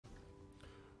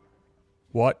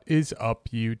What is up,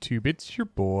 YouTube? It's your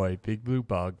boy, Big Blue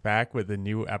Bug, back with a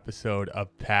new episode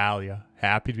of Palia.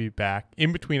 Happy to be back.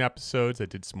 In between episodes, I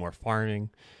did some more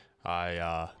farming.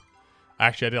 I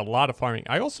did a lot of farming.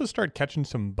 I also started catching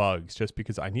some bugs just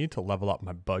because I needed to level up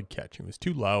my bug catching. It was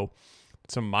too low.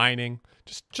 Some mining,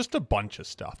 just a bunch of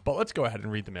stuff. But let's go ahead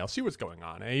and read the mail, see what's going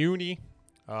on. Hey, Uni,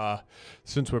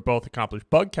 since we're both accomplished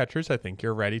bug catchers, I think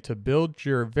you're ready to build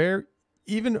your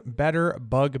even better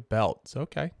bug belts.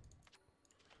 Okay.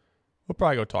 We'll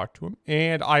probably go talk to him.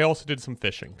 And I also did some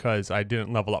fishing because I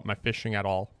didn't level up my fishing at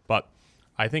all. But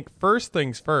I think first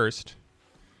things first,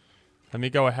 let me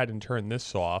go ahead and turn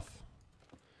this off.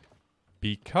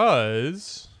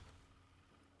 Because...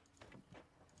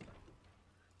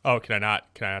 oh, can I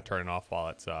not turn it off while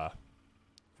it's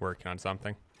working on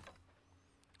something?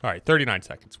 All right, 39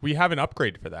 seconds. We have an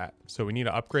upgrade for that. So we need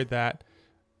to upgrade that.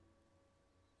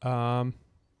 It's fine,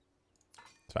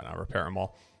 I'll repair them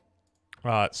all.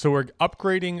 So we're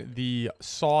upgrading the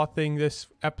saw thing this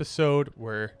episode,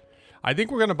 where I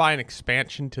think we're going to buy an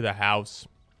expansion to the house.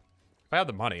 If I have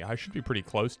the money, I should be pretty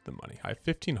close to the money. I have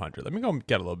 1,500. Let me go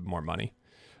get a little bit more money.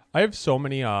 I have so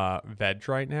many veg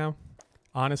right now.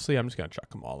 Honestly, I'm just going to chuck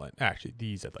them all in. Actually,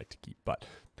 these I'd like to keep, but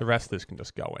the rest of this can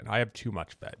just go in. I have too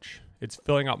much veg. It's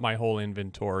filling up my whole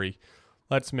inventory.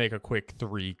 Let's make a quick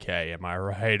 3K. Am I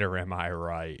right or am I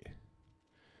right?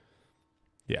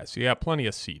 Yeah, so you got plenty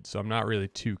of seeds, so I'm not really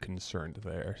too concerned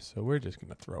there. So we're just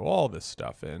going to throw all this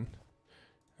stuff in.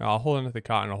 I'll hold on to the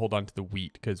cotton. I'll hold on to the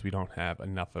wheat because we don't have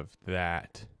enough of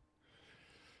that.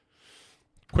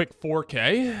 Quick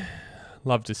 4K.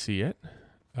 Love to see it.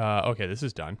 Okay, this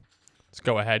is done. Let's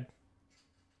go ahead.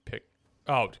 Pick.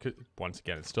 Oh, once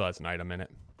again, it still has an item in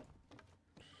it.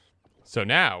 So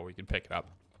now we can pick it up.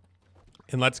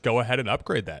 And let's go ahead and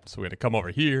upgrade that. So we're going to come over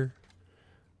here.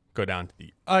 Go down to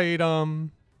the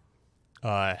item.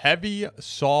 Heavy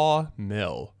saw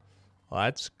mill.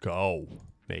 Let's go.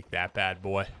 Make that bad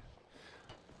boy.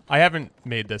 I haven't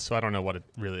made this, so I don't know what it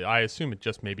really... I assume it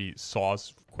just maybe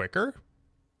saws quicker.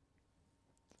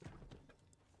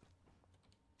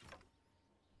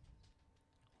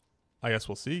 I guess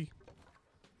we'll see.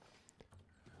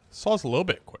 Saws a little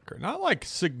bit quicker. Not like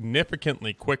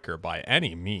significantly quicker by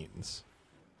any means.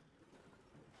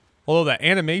 Although that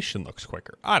animation looks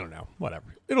quicker. I don't know.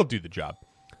 Whatever. It'll do the job.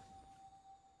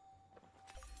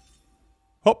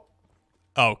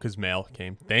 Oh, because mail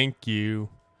came. Thank you.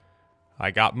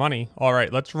 I got money. All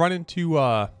right, let's run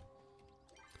into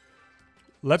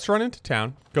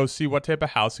town. Go see what type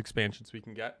of house expansions we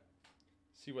can get.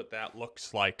 See what that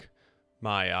looks like.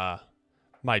 My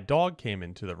dog came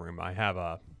into the room. I have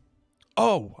a...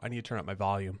 oh, I need to turn up my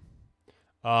volume.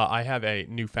 I have a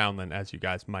Newfoundland, as you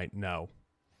guys might know.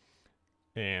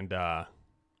 And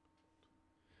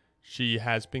she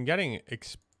has been getting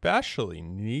especially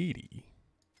needy.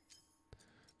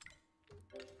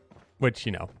 Which,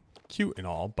 you know, cute and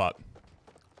all, but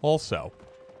also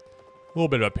a little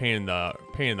bit of a pain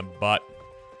in the butt.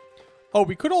 Oh,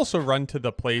 we could also run to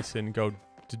the place and go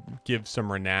to give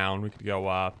some renown. We could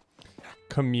go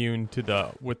commune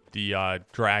with the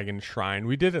dragon shrine.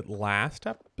 We did it last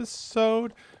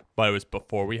episode, but it was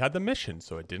before we had the mission,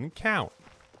 so it didn't count.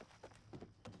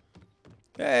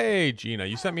 Hey, Gina,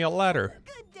 you sent me a letter.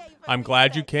 I'm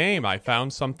glad you came. I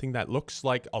found something that looks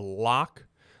like a lock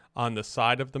on the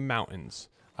side of the mountains.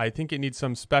 I think it needs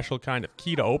some special kind of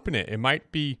key to open it. It might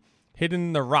be hidden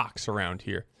in the rocks around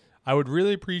here. I would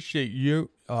really appreciate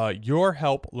your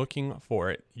help looking for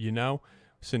it, you know,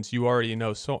 since you already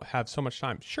know have so much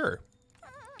time. Sure.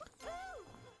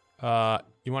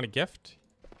 You want a gift?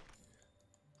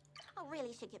 I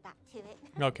really should get back to it.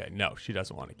 Okay, no, she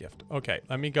doesn't want a gift. Okay,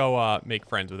 let me go make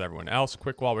friends with everyone else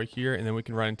quick while we're here, and then we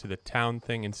can run into the town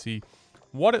thing and see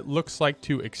what it looks like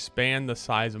to expand the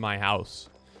size of my house.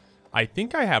 I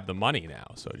think I have the money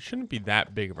now, so it shouldn't be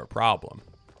that big of a problem.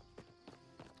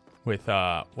 With,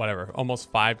 whatever,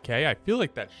 almost 5K. I feel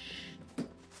like that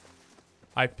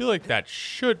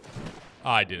should... oh,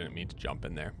 I didn't mean to jump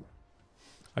in there.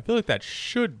 I feel like that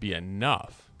should be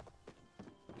enough.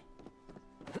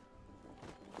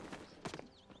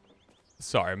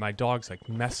 Sorry, my dog's like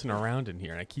messing around in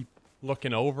here, and I keep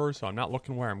looking over, so I'm not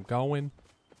looking where I'm going.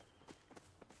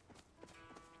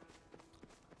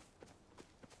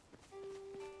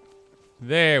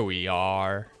 There we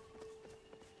are.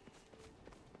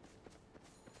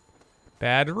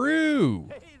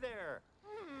 Badroo. Hey there.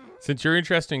 Since your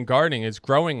interest in gardening is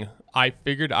growing, I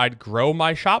figured I'd grow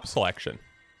my shop selection.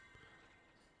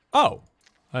 Oh,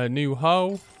 a new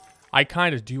hoe. I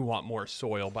kind of do want more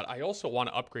soil, but I also want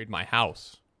to upgrade my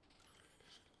house.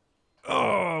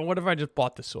 Oh, what if I just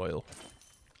bought the soil?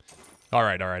 All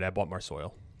right. I bought more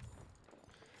soil.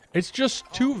 It's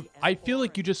just too... I feel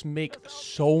like you just make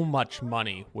so much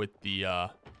money with the...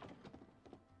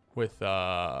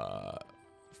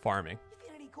 farming.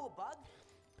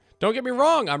 Don't get me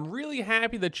wrong, I'm really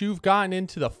happy that you've gotten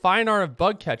into the fine art of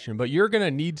bug catching, but you're going to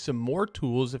need some more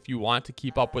tools if you want to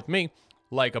keep up with me.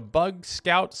 Like a Bug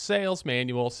Scout sales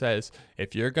manual says,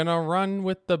 if you're going to run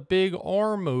with the big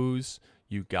Ormus,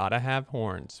 you got to have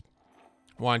horns.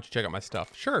 Why don't you check out my stuff?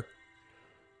 Sure.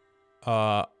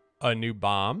 A new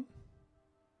bomb.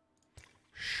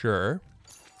 Sure.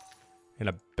 And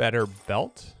a better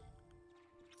belt.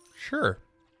 Sure.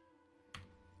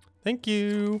 Thank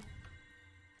you.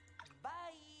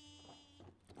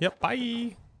 Yep,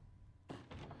 bye.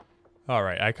 All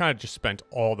right, I kind of just spent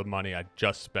all the money I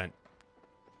just spent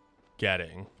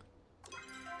getting.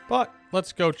 But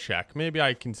let's go check. Maybe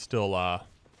I can still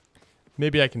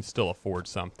afford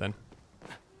something.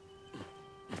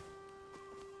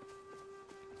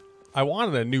 I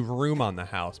wanted a new room on the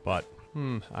house, but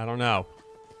I don't know.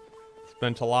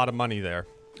 Spent a lot of money there.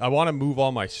 I want to move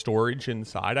all my storage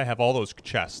inside. I have all those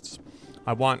chests.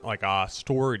 I want like a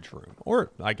storage room, or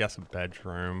I guess a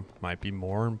bedroom might be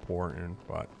more important,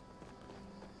 but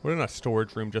wouldn't a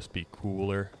storage room just be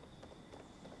cooler?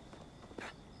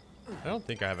 I don't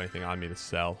think I have anything on me to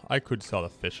sell. I could sell the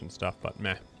fish and stuff, but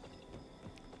meh.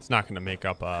 It's not going to make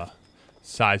up a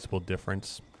sizable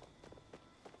difference.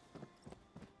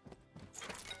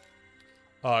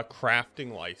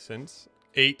 Crafting license,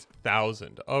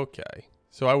 8,000. Okay.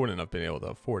 So I wouldn't have been able to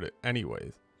afford it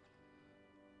anyways.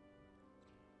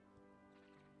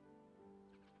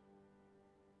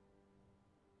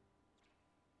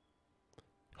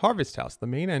 Harvest house, the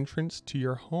main entrance to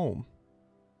your home.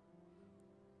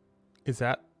 Is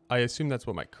that, I assume that's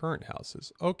what my current house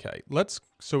is. Okay,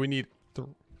 so we need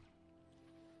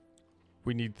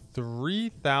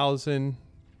 3,000.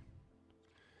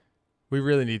 We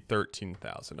really need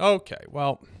 13,000. Okay,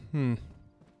 well,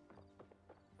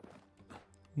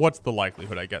 what's the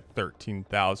likelihood I get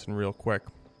 13,000 real quick?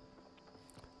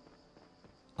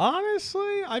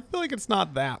 Honestly, I feel like it's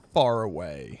not that far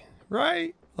away,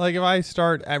 right? Like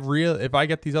if I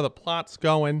get these other plots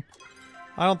going,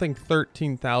 I don't think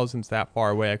 13,000's that far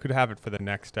away. I could have it for the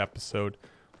next episode,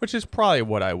 which is probably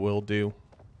what I will do.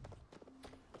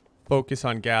 Focus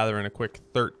on gathering a quick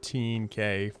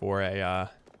 13K for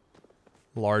a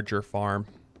larger farm.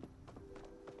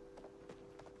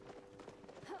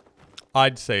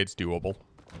 I'd say it's doable.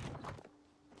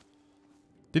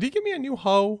 Did he give me a new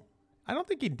hoe? I don't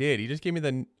think he did. He just gave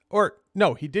me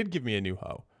no, he did give me a new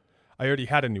hoe. I already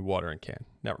had a new watering can.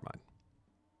 Never mind.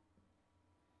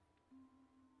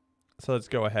 So let's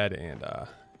go ahead and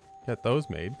get those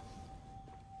made.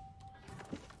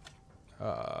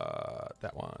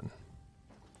 That one.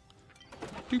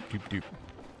 Doop, doop, doop.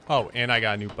 Oh, and I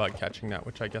got a new bug catching net,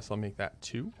 which I guess I'll make that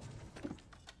too.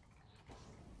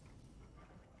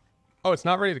 Oh, it's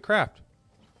not ready to craft.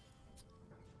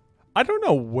 I don't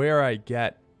know where I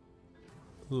get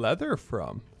leather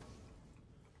from.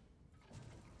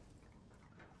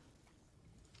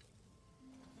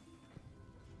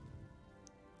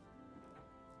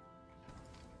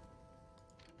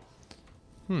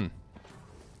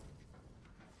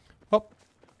 Oh,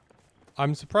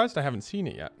 I'm surprised I haven't seen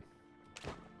it yet.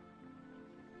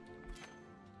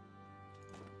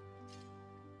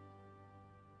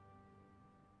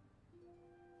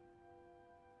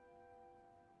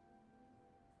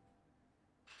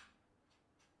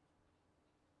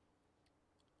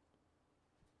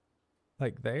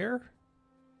 Like there?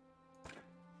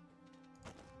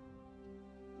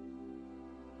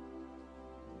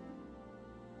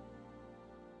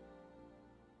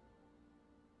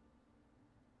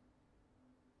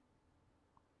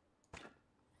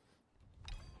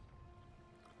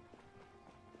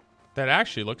 That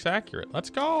actually looks accurate. Let's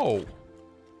go.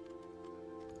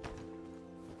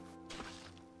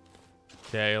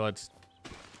 Okay, let's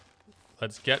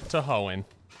get to hoeing.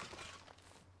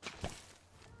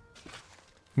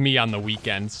 Me on the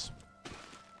weekends.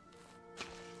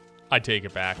 I take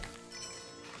it back.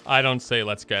 I don't say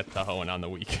let's get to hoeing on the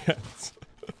weekends.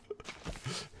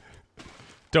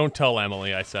 Don't tell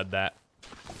Emily I said that.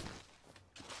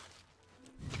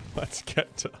 Let's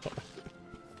get to hoeing.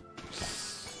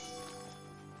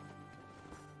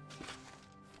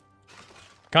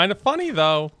 Kind of funny,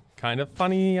 though. Kind of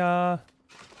funny, that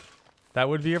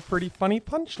would be a pretty funny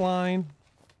punchline.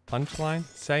 Punchline?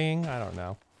 Saying? I don't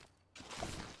know.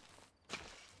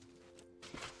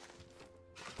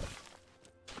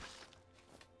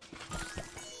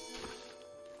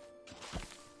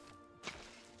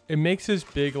 It makes this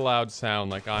big, loud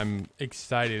sound like I'm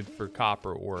excited for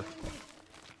copper ore.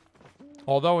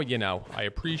 Although, you know, I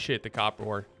appreciate the copper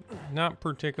ore. Not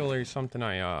particularly something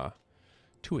I,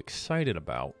 too excited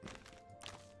about.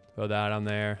 Throw that on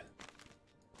there.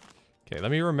 Okay,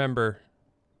 let me remember.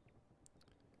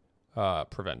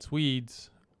 Prevents weeds.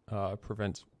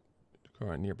 Prevents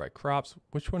growing nearby crops.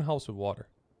 Which one helps with water?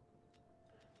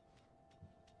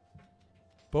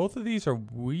 Both of these are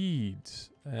weeds.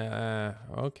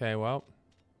 Okay, well.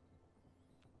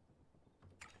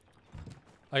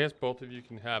 I guess both of you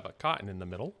can have a cotton in the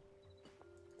middle.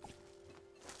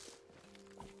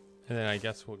 And then I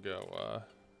guess we'll go,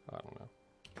 I don't know.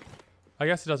 I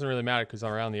guess it doesn't really matter because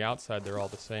around the outside they're all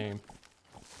the same.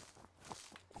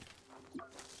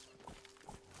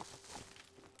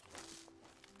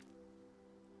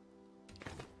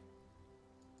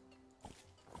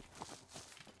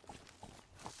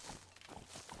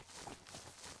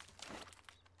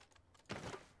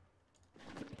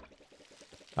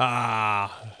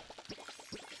 Ah,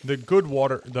 the good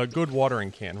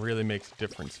watering can really makes a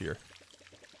difference here.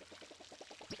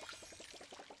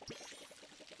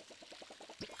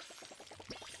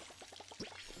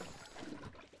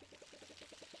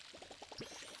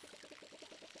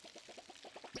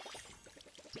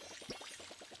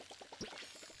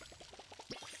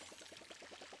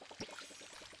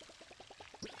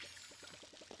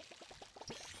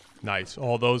 Nice,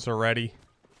 all those are ready.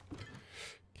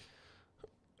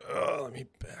 Let me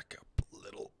back up a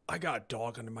little. I got a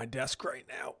dog under my desk right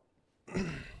now.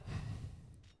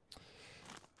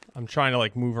 I'm trying to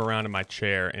like move around in my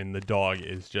chair and the dog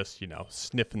is just, you know,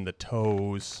 sniffing the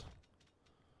toes.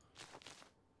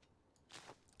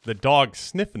 The dog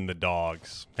sniffing the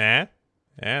dogs. Eh?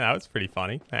 Yeah, that was pretty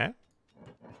funny. Eh?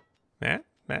 Eh?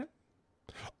 Eh?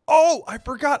 Oh, I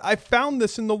forgot. I found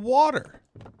this in the water.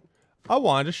 I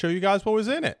wanted to show you guys what was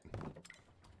in it.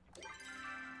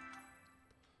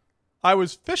 I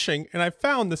was fishing and I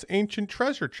found this ancient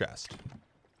treasure chest.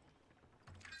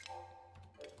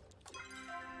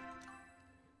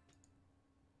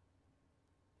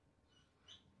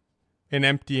 An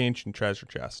empty ancient treasure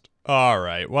chest. All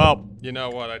right. Well, you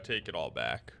know what? I take it all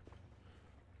back.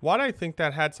 Why did I think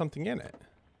that had something in it?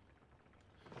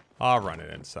 I'll run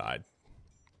it inside.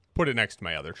 Put it next to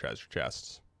my other treasure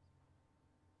chests.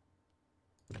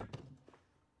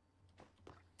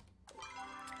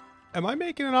 Am I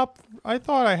making it up? I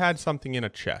thought I had something in a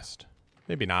chest.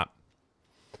 Maybe not.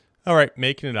 All right,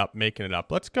 making it up, making it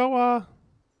up. Let's go,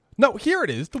 no, here it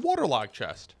is, the waterlogged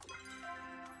chest.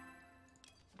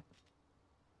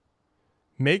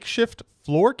 Makeshift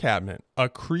floor cabinet. A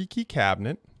creaky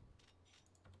cabinet.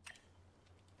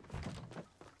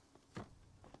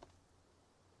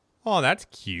 Oh, that's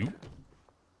cute.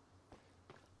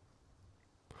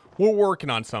 We're working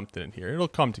on something in here. It'll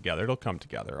come together. It'll come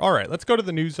together. All right, let's go to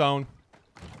the new zone.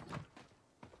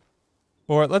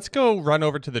 Or let's go run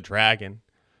over to the dragon.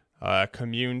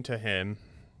 Commune to him.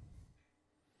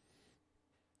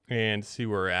 And see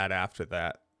where we're at after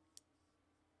that.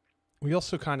 We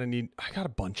also kind of need... I got a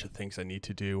bunch of things I need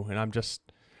to do. And I'm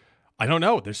just... I don't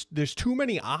know. There's too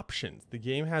many options. The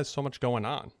game has so much going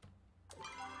on.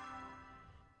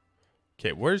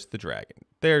 Okay, where's the dragon?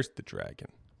 There's the dragon.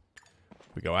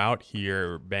 We go out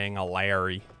here, bang a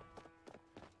Larry,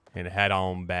 and head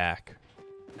on back.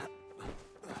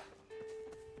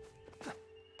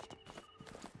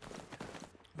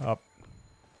 Up.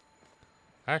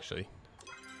 Actually.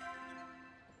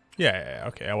 Yeah,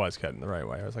 okay, I was heading the right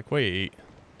way. I was like, wait.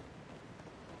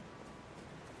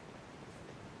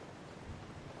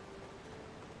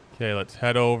 Okay, let's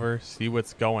head over, see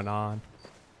what's going on.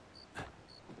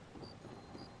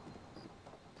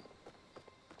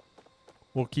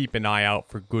 We'll keep an eye out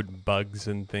for good bugs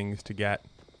and things to get.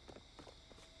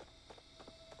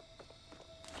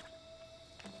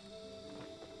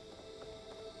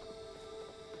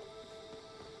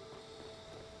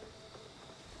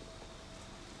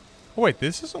 Oh wait,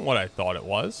 this isn't what I thought it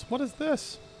was. What is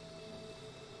this?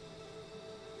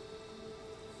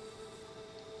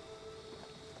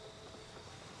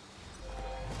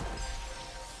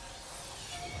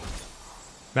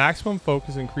 Maximum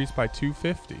focus increased by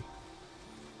 250.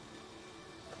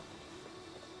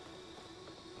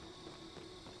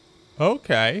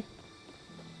 Okay.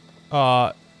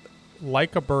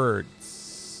 Like a bird.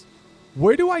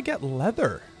 Where do I get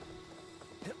leather?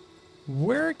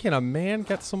 Where can a man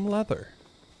get some leather?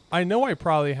 I know I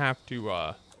probably have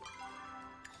to,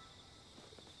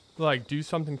 like, do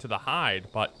something to the hide,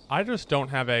 but I just don't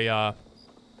have a, I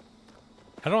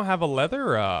don't have a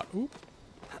leather, oop.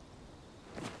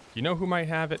 You know who might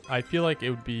have it? I feel like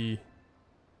it would be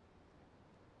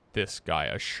this guy,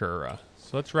 Ashura.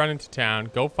 So let's run into town,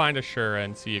 go find Ashura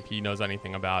and see if he knows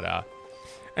anything about,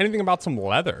 Anything about some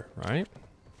leather, right?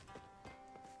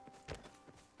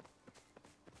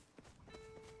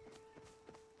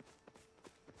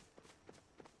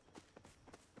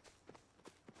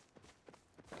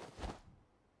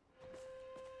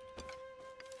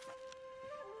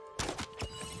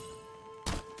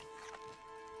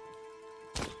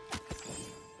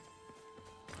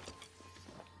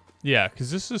 Yeah, because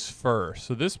this is fur,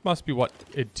 so this must be what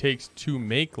it takes to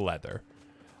make leather.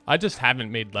 I just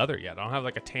haven't made leather yet. I don't have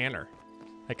like a tanner.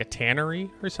 Like a tannery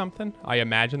or something. I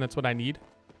imagine that's what I need.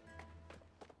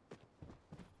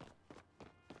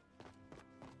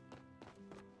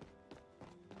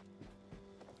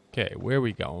 Okay, where are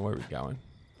we going? Where are we going?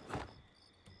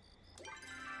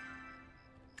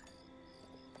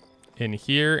 In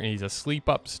here, and he's asleep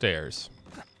upstairs.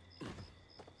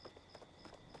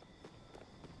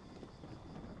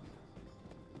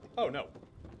 Oh, no.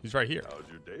 He's right here. How's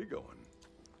your day going?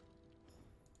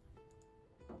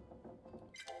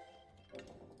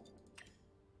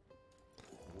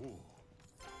 Ooh.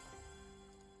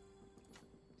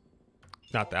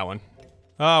 Not that one.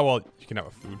 Oh, well, you can have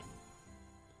a food.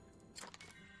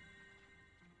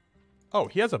 Oh,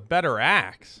 he has a better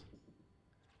axe.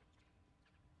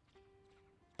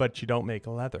 But you don't make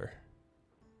leather.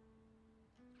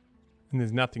 And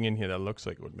there's nothing in here that looks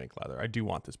like it would make leather. I do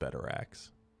want this better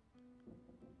axe.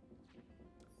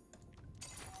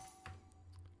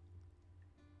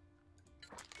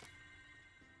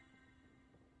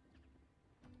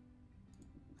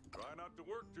 Try not to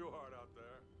work too hard out there.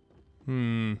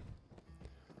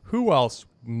 Who else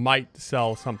might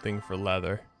sell something for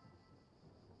leather?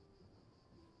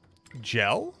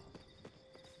 Gel?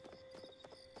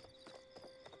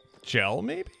 Gel,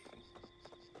 maybe?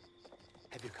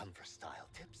 Have you come for style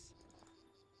tips?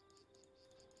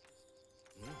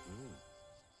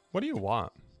 What do you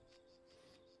want?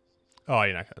 Oh,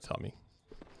 you're not going to tell me.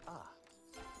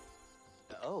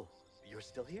 Oh, you're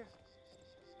still here?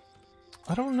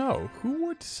 I don't know. Who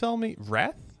would sell me?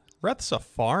 Reth? Reth's a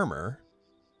farmer.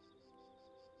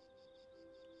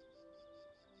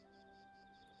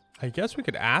 I guess we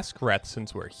could ask Reth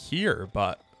since we're here,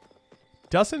 but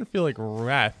doesn't feel like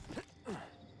Reth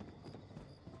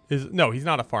is... No, he's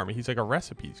not a farmer. He's like a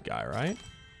recipes guy, right?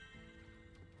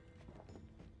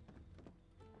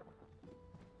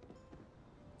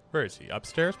 Where is he?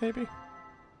 Upstairs, maybe?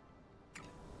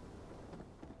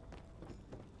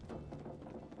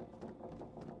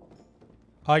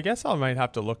 I guess I might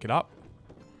have to look it up.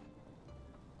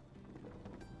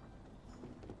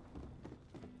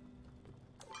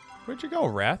 Where'd you go,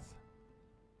 Reth?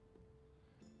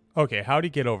 Okay, how'd he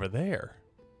get over there?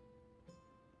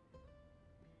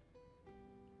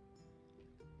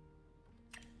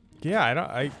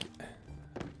 Yeah,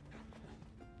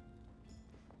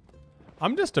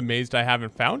 I'm just amazed I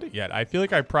haven't found it yet. I feel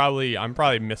like I'm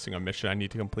probably missing a mission I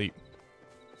need to complete.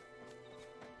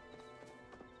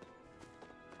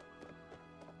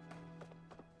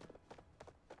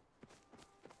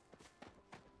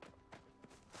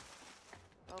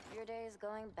 Hope your day is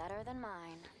going better than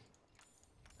mine.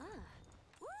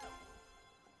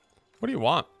 What do you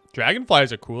want?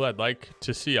 Dragonflies are cool. I'd like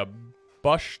to see a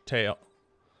bush tail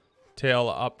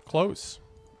up close.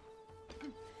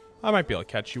 I might be able to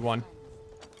catch you one.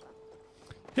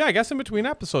 Yeah, I guess in between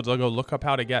episodes I'll go look up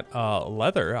how to get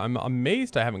leather. I'm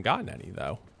amazed I haven't gotten any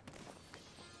though.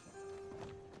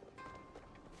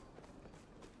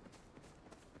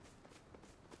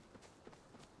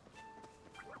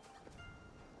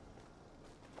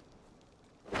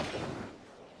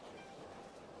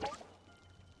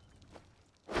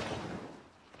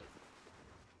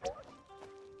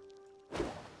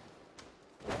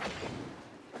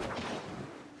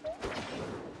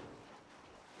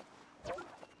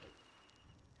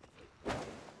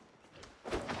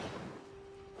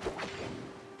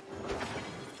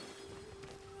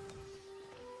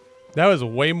 That was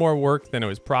way more work than it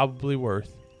was probably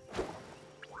worth.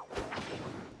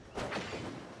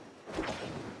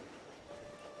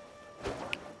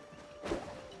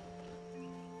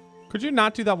 Could you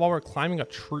not do that while we're climbing a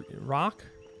rock?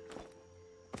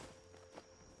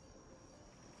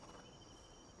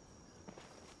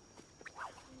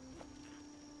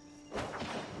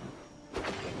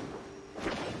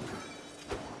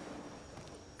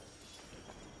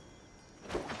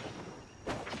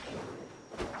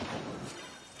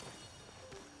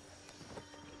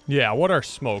 Yeah, what are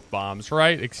smoke bombs,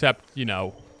 right? Except, you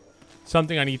know,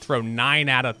 something I need to throw 9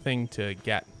 at a thing to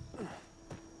get.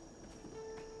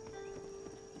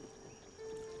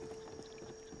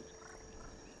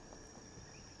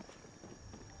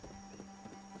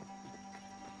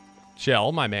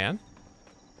 Shell, my man.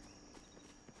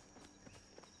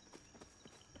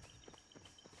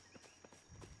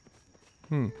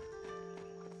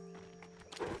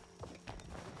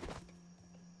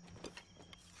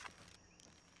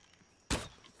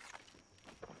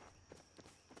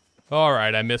 All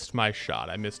right, I missed my shot.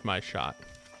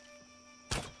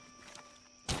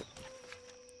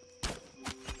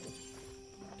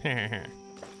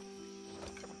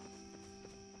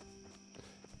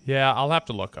 Yeah, I'll have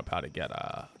to look up how to get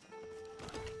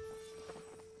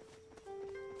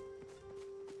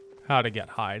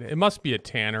hide. It must be a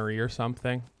tannery or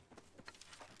something.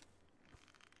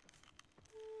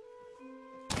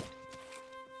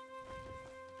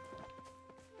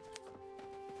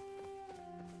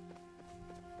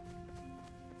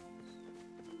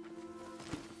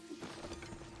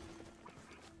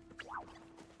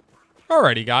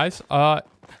 Alrighty, guys.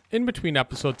 In between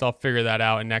episodes, I'll figure that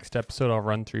out. And next episode, I'll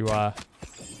run through how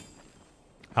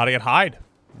to get hide.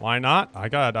 Why not?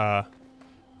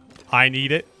 I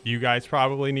need it. You guys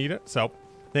probably need it. So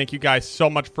thank you guys so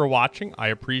much for watching. I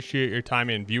appreciate your time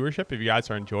and viewership. If you guys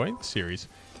are enjoying the series,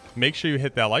 make sure you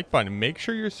hit that like button. Make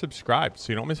sure you're subscribed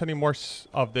so you don't miss any more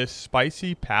of this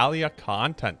spicy Palia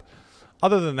content.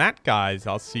 Other than that, guys,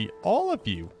 I'll see all of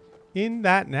you in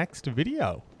that next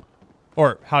video.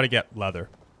 Or how to get leather.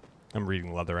 I'm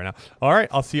reading leather right now. All right,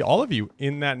 I'll see all of you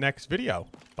in that next video.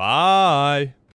 Bye.